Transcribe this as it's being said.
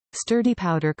Sturdy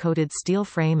powder-coated steel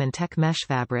frame and TechMesh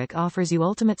fabric offers you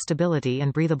ultimate stability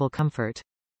and breathable comfort.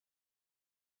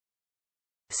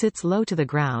 Sits low to the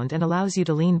ground and allows you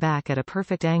to lean back at a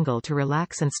perfect angle to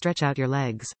relax and stretch out your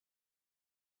legs.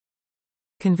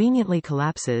 Conveniently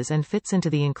collapses and fits into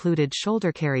the included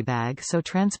shoulder carry bag, so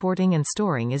transporting and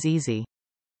storing is easy.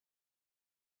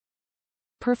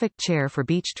 Perfect chair for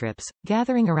beach trips,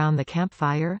 gathering around the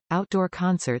campfire, outdoor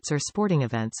concerts or sporting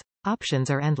events. Options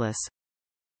are endless.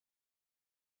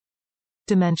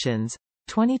 Dimensions: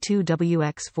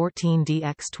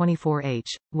 22WX14DX24H,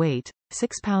 weight,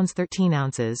 6 pounds 13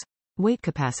 ounces, weight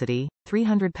capacity,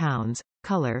 300 pounds,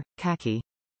 color, khaki.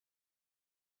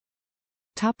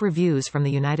 Top reviews from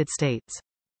the United States.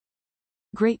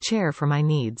 Great chair for my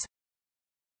needs.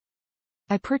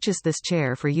 I purchased this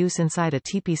chair for use inside a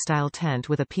tipi-style tent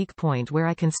with a peak point where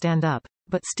I can stand up,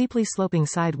 but steeply sloping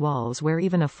side walls where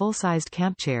even a full-sized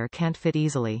camp chair can't fit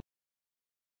easily.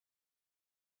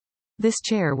 This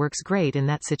chair works great in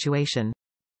that situation.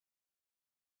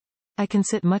 I can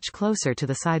sit much closer to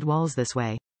the side walls this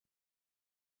way.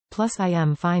 Plus I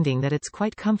am finding that it's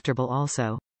quite comfortable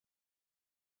also.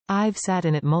 I've sat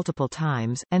in it multiple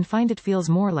times, and find it feels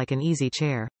more like an easy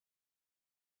chair.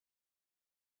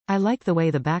 I like the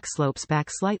way the back slopes back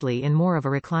slightly in more of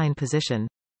a reclined position.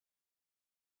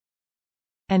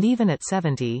 And even at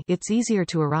 70, it's easier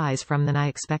to arise from than I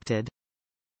expected.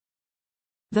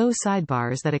 Those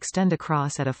sidebars that extend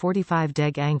across at a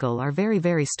 45° angle are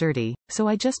very sturdy, so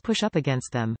I just push up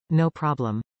against them, no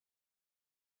problem.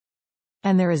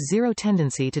 And there is zero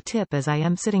tendency to tip as I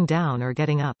am sitting down or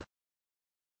getting up.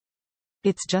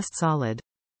 It's just solid.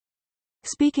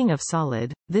 Speaking of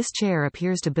solid, this chair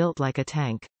appears to built like a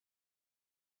tank.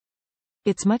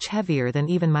 It's much heavier than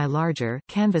even my larger,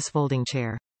 canvas folding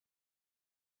chair.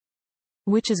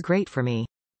 Which is great for me.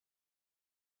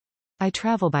 I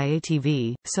travel by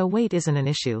ATV, so weight isn't an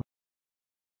issue.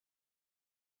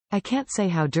 I can't say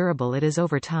how durable it is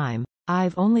over time.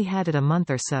 I've only had it a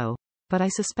month or so, but I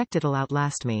suspect it'll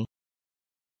outlast me.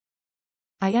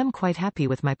 I am quite happy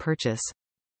with my purchase.